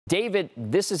David,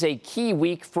 this is a key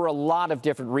week for a lot of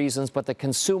different reasons, but the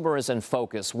consumer is in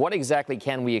focus. What exactly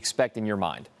can we expect in your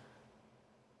mind?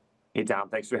 Hey, Tom,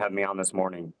 thanks for having me on this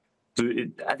morning. I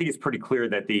think it's pretty clear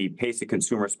that the pace of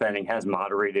consumer spending has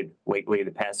moderated lately.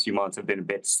 The past few months have been a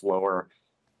bit slower.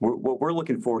 What we're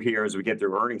looking for here as we get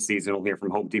through earnings season, we'll hear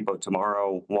from Home Depot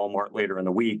tomorrow, Walmart later in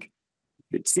the week.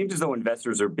 It seems as though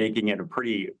investors are baking in a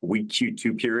pretty weak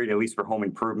Q2 period, at least for home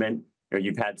improvement.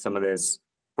 You've had some of this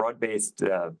broad-based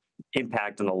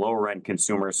impact on the lower-end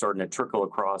consumer starting to trickle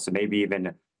across and maybe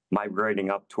even migrating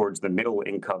up towards the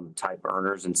middle-income type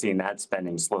earners and seeing that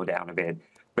spending slow down a bit.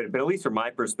 But at least from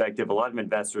my perspective, a lot of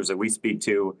investors that we speak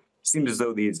to seems as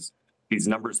though these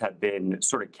numbers have been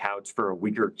sort of couched for a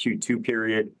weaker Q2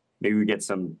 period. Maybe we get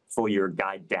some full-year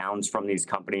guide downs from these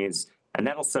companies, and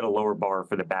that'll set a lower bar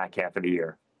for the back half of the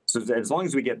year. So as long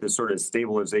as we get this sort of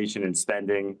stabilization in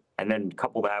spending and then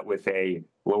couple that with a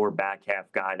lower back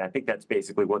half guide, I think that's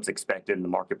basically what's expected in the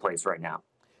marketplace right now.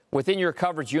 Within your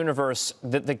coverage universe,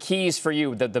 the keys for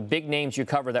you, the big names you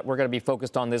cover that we're going to be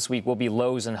focused on this week will be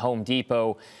Lowe's and Home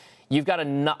Depot. You've got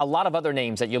a lot of other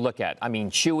names that you look at. I mean,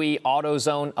 Chewy,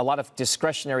 AutoZone, a lot of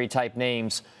discretionary type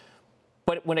names.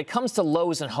 But when it comes to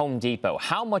Lowe's and Home Depot,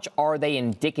 how much are they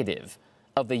indicative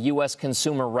of the U.S.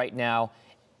 consumer right now?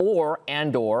 Or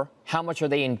how much are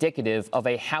they indicative of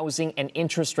a housing and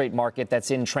interest rate market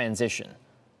that's in transition?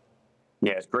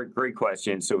 Yeah, it's great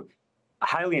question. So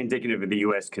highly indicative of the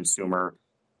U.S. consumer.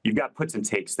 You've got puts and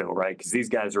takes, though, right? Because these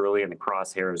guys are really in the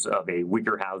crosshairs of a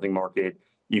weaker housing market.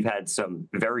 You've had some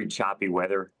very choppy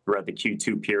weather throughout the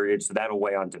Q2 period, so that'll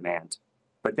weigh on demand.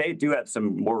 But they do have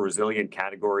some more resilient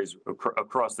categories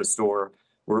across the store.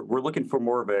 We're looking for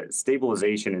more of a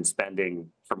stabilization in spending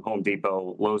from Home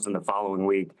Depot, Lowe's in the following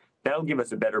week. That'll give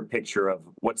us a better picture of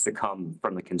what's to come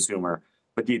from the consumer.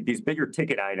 But these bigger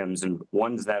ticket items and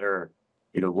ones that are,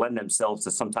 lend themselves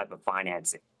to some type of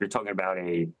financing. You're talking about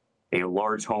a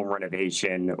large home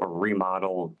renovation or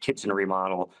remodel, kitchen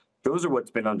remodel. Those are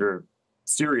what's been under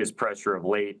serious pressure of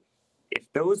late.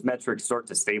 If those metrics start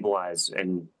to stabilize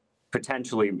and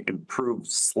potentially improve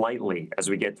slightly as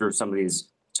we get through some of these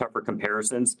tougher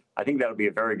comparisons, I think that'll be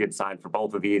a very good sign for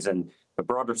both of these and a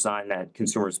broader sign that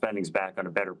consumer spending is back on a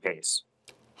better pace.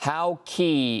 How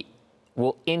key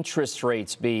will interest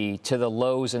rates be to the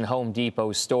Lowe's and Home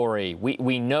Depot story?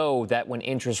 We know that when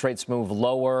interest rates move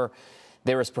lower,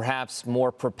 there is perhaps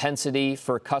more propensity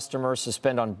for customers to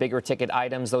spend on bigger ticket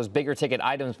items. Those bigger ticket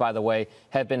items, by the way,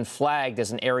 have been flagged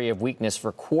as an area of weakness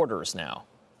for quarters now.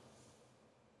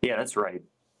 Yeah, that's right.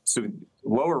 So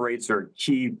lower rates are a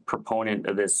key proponent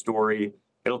of this story.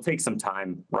 It'll take some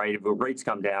time, right? If rates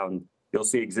come down, you'll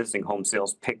see existing home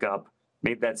sales pick up.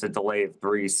 Maybe that's a delay of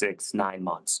 3, 6, 9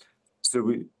 months.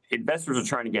 So investors are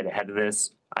trying to get ahead of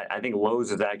this. I think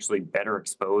Lowe's is actually better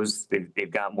exposed.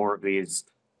 They've got more of these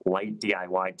light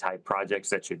DIY type projects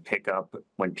that should pick up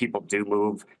when people do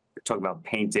move. You're talking about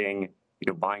painting,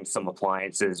 buying some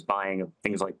appliances, buying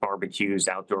things like barbecues,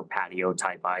 outdoor patio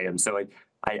type items. So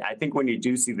I think when you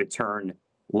do see the turn,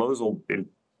 Lowe's will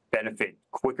benefit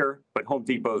quicker, but Home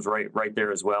Depot's right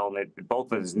there as well. And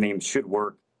both of those names should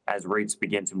work as rates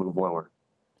begin to move lower.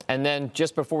 And then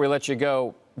just before we let you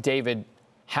go, David,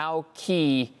 how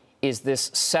key is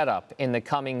this setup in the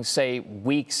coming, say,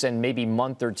 weeks and maybe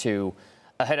month or two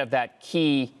ahead of that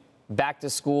key back to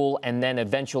school and then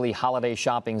eventually holiday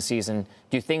shopping season?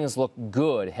 Do things look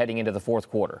good heading into the fourth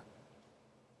quarter?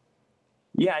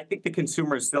 Yeah, I think the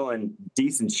consumer is still in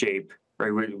decent shape.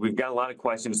 Right, we've got a lot of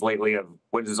questions lately of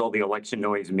what does all the election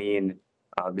noise mean?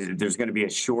 There's going to be a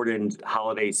shortened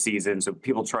holiday season, so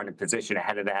people trying to position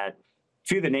ahead of that. A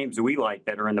few of the names that we like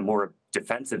that are in the more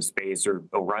defensive space are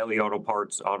O'Reilly Auto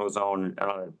Parts,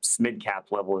 AutoZone, mid-cap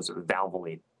level is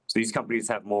Valvoline. So these companies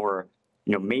have more,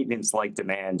 maintenance-like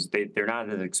demands. They're not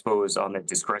as exposed on the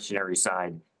discretionary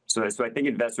side. So I think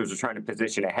investors are trying to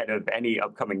position ahead of any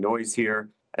upcoming noise here.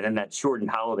 And then that shortened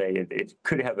holiday, it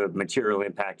could have a material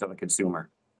impact on the consumer.